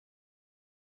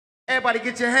Everybody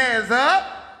get your hands up.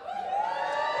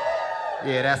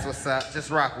 Yeah, that's what's up. Just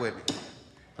rock with me.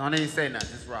 Don't even say nothing,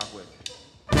 just rock with me.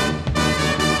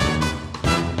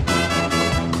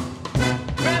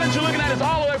 Band that you're looking at is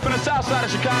all the way from the south side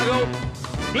of Chicago.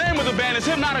 Playing with the band is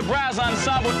Hypnotic Brass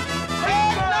Ensemble.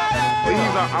 These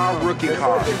are our rookie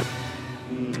cards.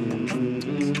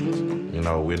 You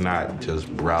know, we're not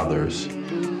just brothers.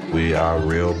 We are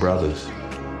real brothers.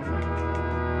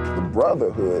 The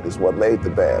brotherhood is what made the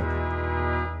band.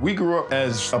 We grew up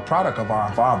as a product of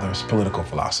our father's political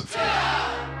philosophy.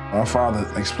 Our father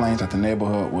explains that the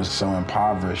neighborhood was so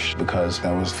impoverished because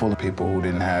it was full of people who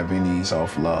didn't have any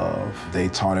self-love. They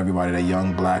taught everybody that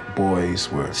young black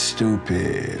boys were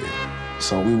stupid.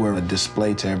 So we were a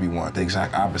display to everyone, the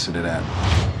exact opposite of that.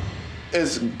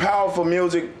 It's powerful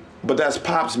music, but that's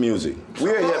Pop's music.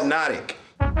 We're hypnotic.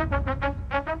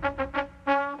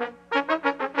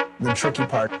 The tricky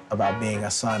part about being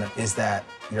a son is that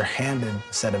you're handed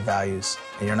a set of values,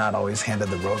 and you're not always handed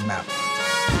the roadmap.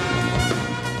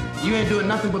 You ain't doing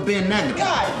nothing but being negative.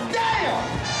 God damn!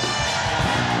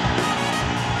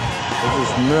 This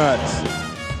is nuts.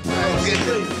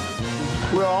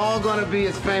 We're all gonna be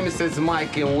as famous as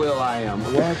Mike and Will I Am.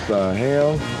 What the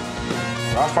hell?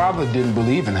 Our father didn't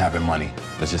believe in having money.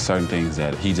 There's just certain things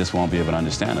that he just won't be able to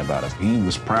understand about us. He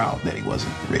was proud that he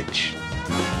wasn't rich.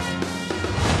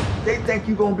 They think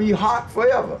you're gonna be hot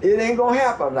forever. It ain't gonna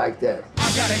happen like that.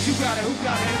 I got it, you got it, who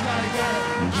got it, everybody got it.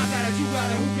 I got it, you got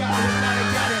it, who got it, everybody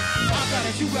got it. I got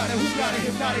it, you got it, who got it,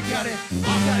 everybody got it.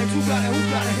 I got it, you got it, who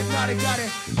got it, everybody got it.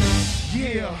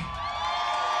 Yeah.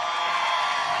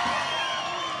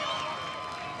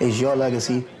 Is your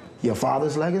legacy your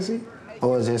father's legacy,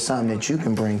 or is there something that you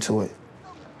can bring to it?